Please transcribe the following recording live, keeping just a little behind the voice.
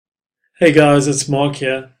Hey guys, it's Mark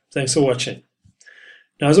here. Thanks for watching.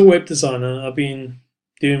 Now, as a web designer, I've been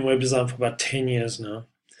doing web design for about 10 years now.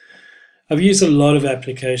 I've used a lot of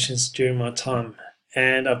applications during my time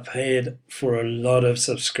and I've paid for a lot of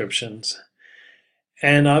subscriptions.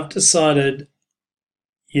 And I've decided,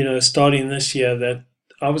 starting this year that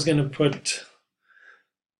I was going to put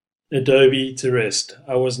Adobe to rest.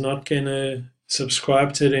 I was not going to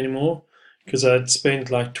subscribe to it anymore because I'd spent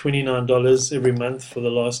like $29 every month for the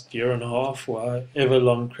last year and a half, or however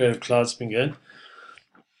long Creative Cloud's been going.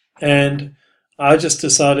 And I just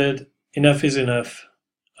decided enough is enough.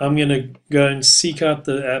 I'm going to go and seek out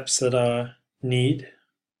the apps that I need.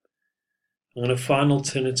 I'm going to find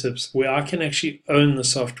alternatives where I can actually own the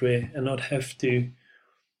software and not have to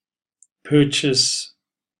purchase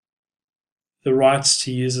the rights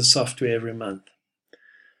to use the software every month.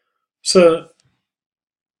 So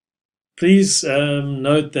please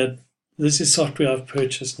note that this is software I've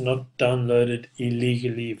purchased, not downloaded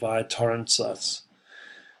illegally via torrent sites.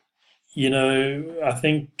 I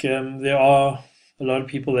think there are a lot of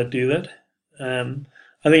people that do that.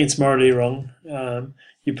 I think it's morally wrong.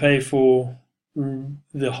 You pay for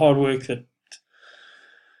the hard work that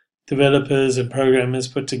developers and programmers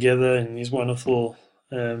put together in these wonderful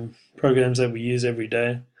programs that we use every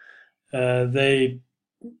day. They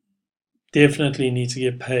definitely need to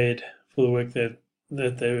get paid for the work that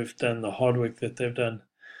they've done, the hard work that they've done.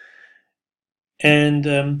 And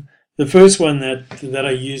the first one that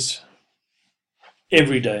I use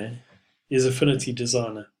every day is Affinity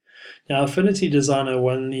Designer. Now, Affinity Designer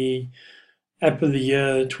won the App of the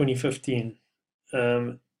Year 2015.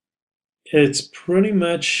 It's pretty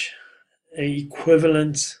much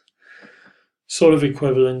sort of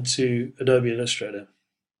equivalent to Adobe Illustrator.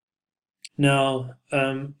 Now,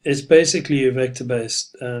 it's basically a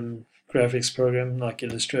vector-based graphics program like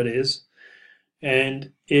Illustrator is,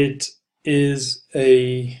 and I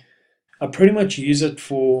pretty much use it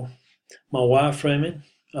for my wireframing.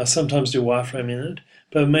 I sometimes do wireframing in it,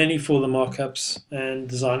 but mainly for the markups and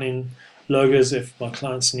designing logos if my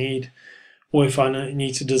clients need, or if I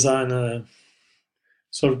need to design a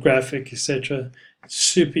sort of graphic, etc. It's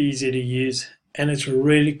super easy to use, and it's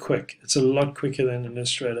really quick. It's a lot quicker than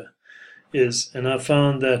Illustrator is, and I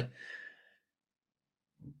found that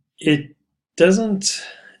it doesn't.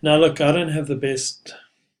 Now, look, I don't have the best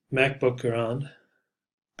MacBook around,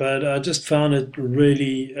 but I just found it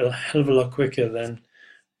really a hell of a lot quicker than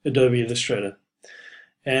Adobe Illustrator.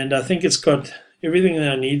 And I think it's got everything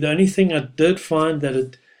that I need. The only thing I did find that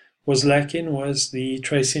it was lacking was the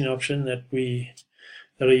tracing option that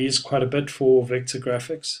I use quite a bit for vector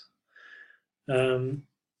graphics. And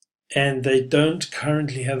they don't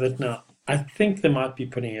currently have it now. I think they might be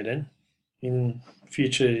putting it in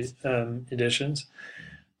future editions,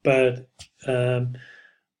 but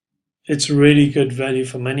it's really good value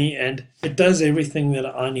for money, and it does everything that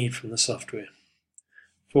I need from the software.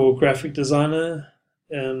 For graphic designer,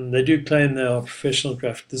 they do claim they are professional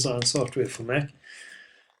graphic design software for Mac.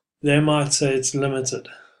 They might say it's limited.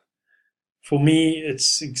 For me,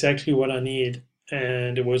 it's exactly what I need,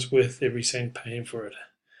 and it was worth every cent paying for it.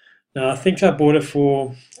 Now, I think I bought it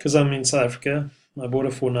because I'm in South Africa, I bought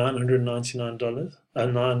it for $999,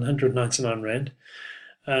 999 Rand.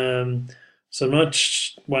 So I'm not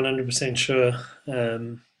 100% sure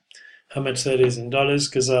how much that is in dollars,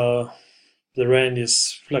 because the Rand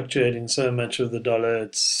is fluctuating so much with the dollar.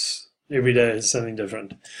 It's every day is something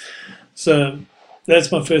different. So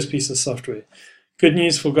that's my first piece of software. Good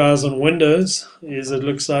news for guys on Windows is it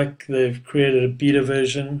looks like they've created a beta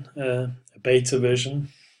version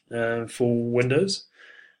for Windows.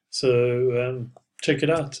 So check it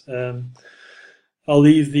out. I'll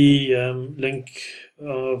leave the link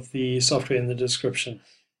of the software in the description.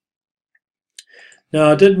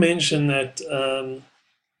 Now, I did mention that the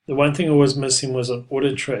one thing I was missing was an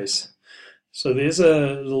auto trace. So there's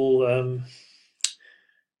a little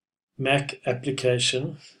Mac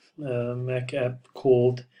application, Mac app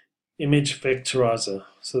called Image Vectorizer.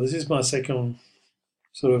 So this is my second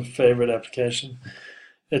sort of favorite application.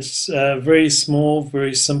 It's very small,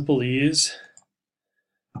 very simple to use.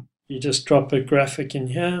 You just drop a graphic in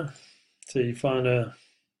here. So you find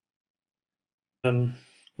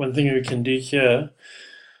one thing we can do here,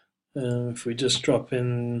 if we just drop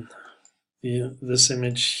in this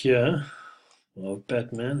image here of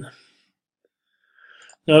Batman.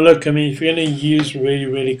 Now look, I mean, if you're going to use really,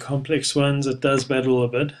 really complex ones, it does battle a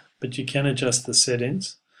bit, but you can adjust the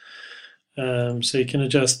settings. So you can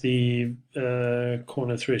adjust the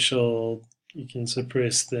corner threshold, you can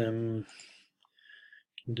suppress them,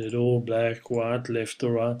 you can do it all black, white, left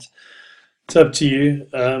or right. It's up to you.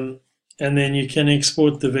 and then you can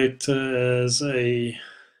export the vector as a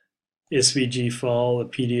SVG file, a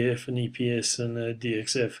PDF, an EPS, and a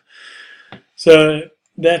DXF. So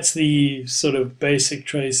that's the sort of basic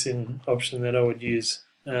tracing option that I would use.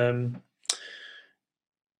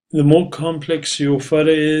 The more complex your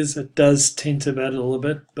photo is, it does tend to bat a little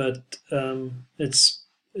bit, but it's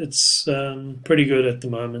pretty good at the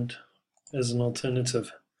moment as an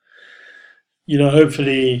alternative.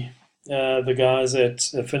 Hopefully the guys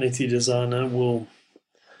at Affinity Designer will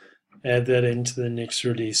add that into the next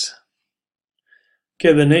release.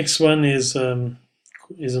 Okay, the next one is an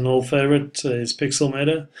old favorite, is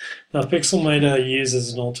Pixelmator. Now, Pixelmator I use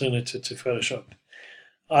as an alternative to Photoshop.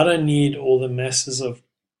 I don't need all the masses of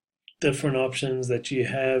different options that you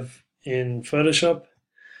have in Photoshop.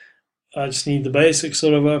 I just need the basic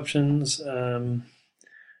sort of options, and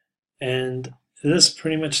this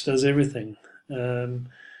pretty much does everything. Version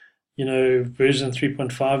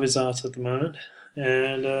 3.5 is out at the moment,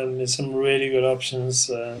 and there's some really good options,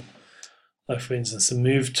 like for instance the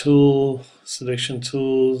move tool, selection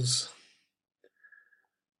tools,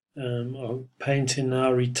 painting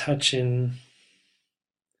now, retouching.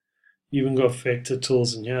 You even got vector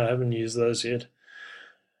tools in here. I haven't used those yet.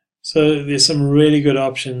 So there's some really good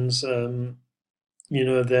options, that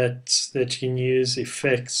you can use.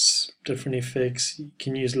 Effects, different effects. You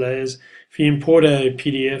can use layers. If you import a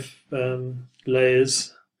PDF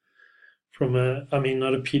layers from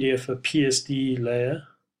not a PDF, a PSD layer,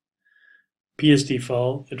 PSD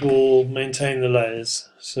file, it will maintain the layers.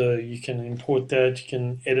 So you can import that, you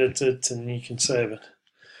can edit it, and you can save it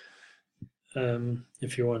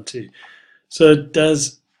if you want to. So it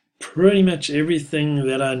does pretty much everything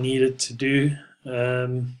that I need it to do,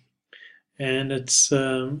 and it's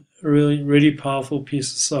a really powerful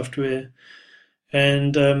piece of software.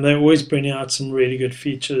 And they're always bringing out some really good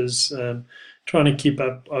features, trying to keep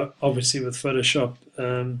up, obviously, with Photoshop.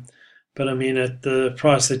 But I mean, at the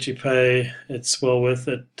price that you pay, it's well worth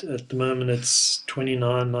it. At the moment, it's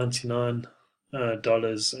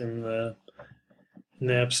 $29.99 in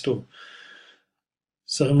the App Store.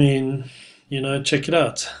 So I mean, check it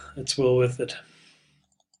out. It's well worth it.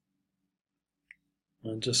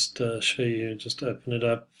 I'll just show you. Just open it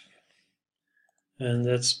up, and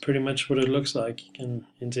that's pretty much what it looks like. You can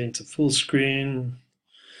enter into full screen,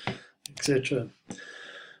 etc.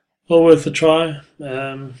 Well worth a try.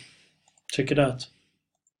 Check it out.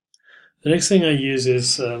 The next thing I use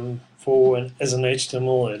is as an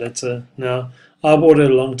HTML editor. Now, I bought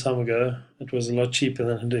it a long time ago. It was a lot cheaper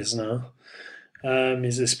than it is now.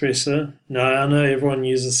 Is Espresso. Now, I know everyone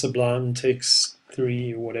uses Sublime Text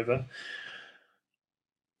 3 or whatever.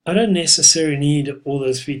 I don't necessarily need all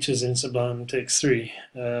those features in Sublime Text 3.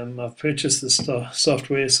 I've purchased the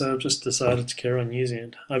software, so I've just decided to carry on using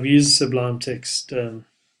it. I've used Sublime Text 2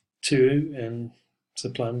 and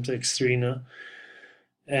Sublime Text 3 now,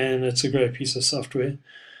 and it's a great piece of software.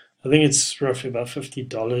 I think it's roughly about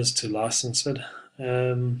 $50 to license it.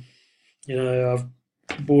 I've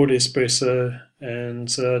bought Espresso, and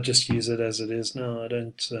so I just use it as it is now. I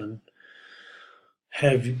don't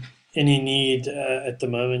have any need at the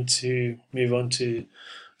moment to move on to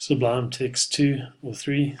Sublime Text 2 or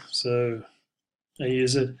 3, so I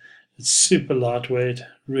use it. It's super lightweight,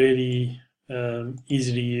 really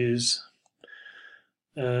easy to use,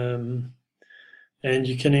 and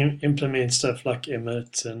you can implement stuff like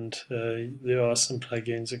Emmet, and there are some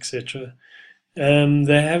plugins, etc.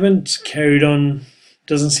 They haven't carried on,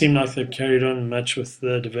 doesn't seem like they've carried on much with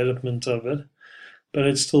the development of it, but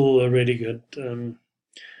it's still a really good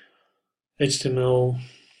HTML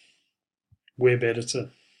web editor.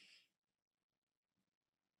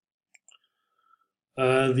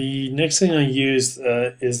 The next thing I use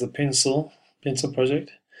is the Pencil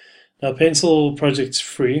project. Now, Pencil project's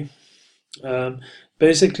free.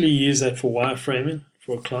 Basically, use that for wireframing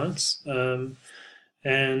for clients, and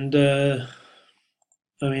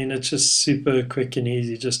I mean, it's just super quick and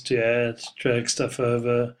easy just to add, drag stuff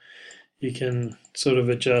over. You can sort of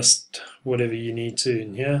adjust whatever you need to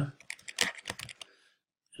in here.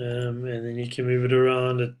 And then you can move it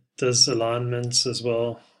around. It does alignments as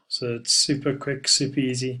well. So it's super quick, super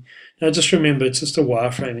easy. Now just remember, it's just a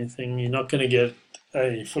wireframing thing. You're not going to get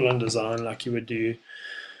a full-on design like I would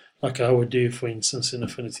do, for instance, in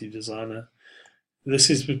Affinity Designer.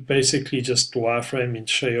 This is basically just wireframing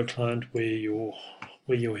to show your client where your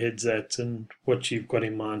head's at and what you've got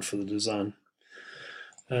in mind for the design.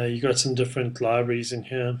 You've got some different libraries in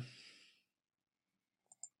here.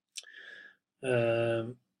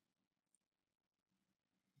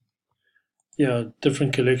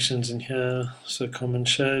 Different collections in here. So common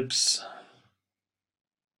shapes,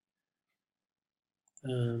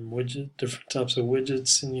 different types of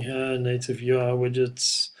widgets in here, native UI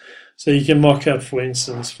widgets. So you can mock up, for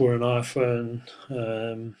instance, for an iPhone.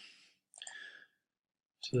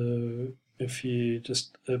 So if you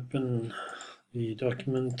just open the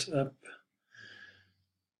document up,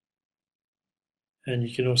 and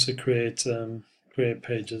you can also create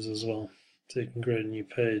pages as well. So you can create a new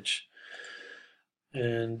page,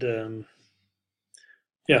 and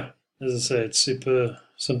yeah, as I say, it's super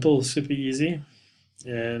simple, super easy,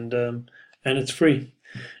 and it's free.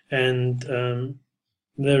 And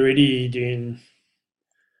they're already doing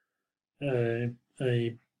a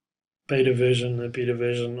beta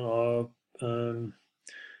version of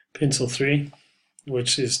Pencil 3,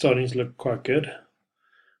 which is starting to look quite good,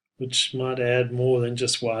 which might add more than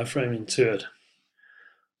just wireframing to it.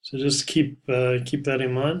 So just keep that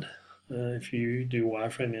in mind if you do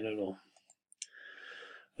wireframing at all.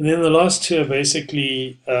 And then the last two are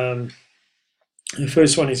basically, the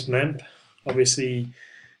first one is MAMP. Obviously,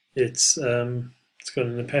 it's got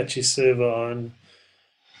an Apache server on.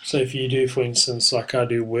 So if you do, for instance, like I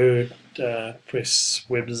do, Word, Press,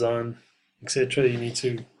 web design, etc., you need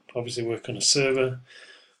to obviously work on a server.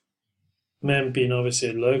 MAMP being obviously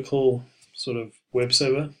a local sort of web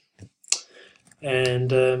server.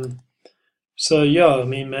 And so yeah, I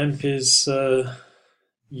mean, MAMP is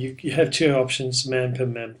you have two options, MAMP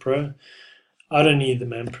and MAMP Pro. I don't need the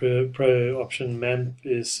MAMP Pro option. MAMP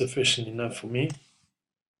is sufficient enough for me,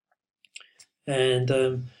 and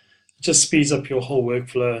it just speeds up your whole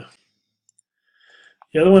workflow.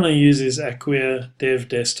 The other one I use is Acquia Dev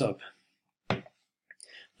Desktop.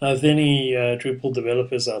 Now, if any Drupal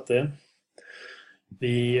developers out there,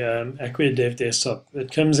 the Acquia Dev Desktop,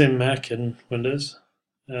 it comes in Mac and Windows.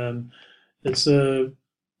 It's a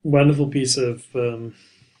wonderful piece of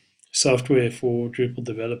software for Drupal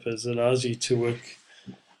developers. It allows you to work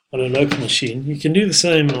on a local machine. You can do the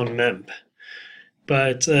same on MAMP,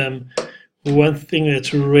 but one thing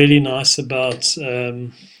that's really nice about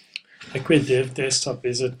Acquia Dev Desktop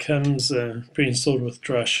is it comes pre-installed with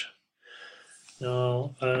Drush.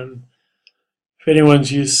 Now, if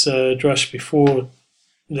anyone's used Drush before,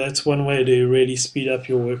 that's one way to really speed up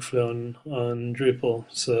your workflow on Drupal.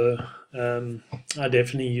 So I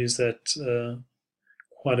definitely use that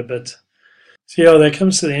quite a bit. So yeah, that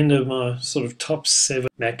comes to the end of my sort of top 7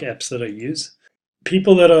 Mac apps that I use.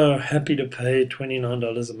 People that are happy to pay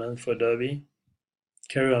 $29 a month for Adobe,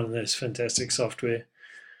 carry on. That's fantastic software.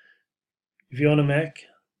 If you're on a Mac,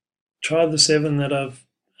 try the 7 that I've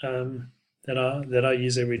that I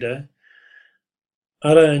use every day.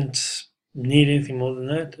 I don't need anything more than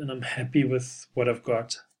that, and I'm happy with what I've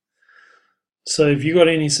got. So if you got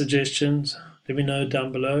any suggestions, let me know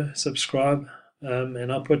down below. Subscribe,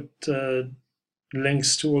 and I'll put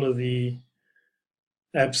links to all of the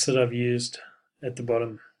apps that I've used at the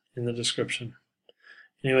bottom in the description.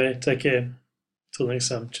 Anyway, take care. Till next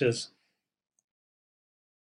time. Cheers.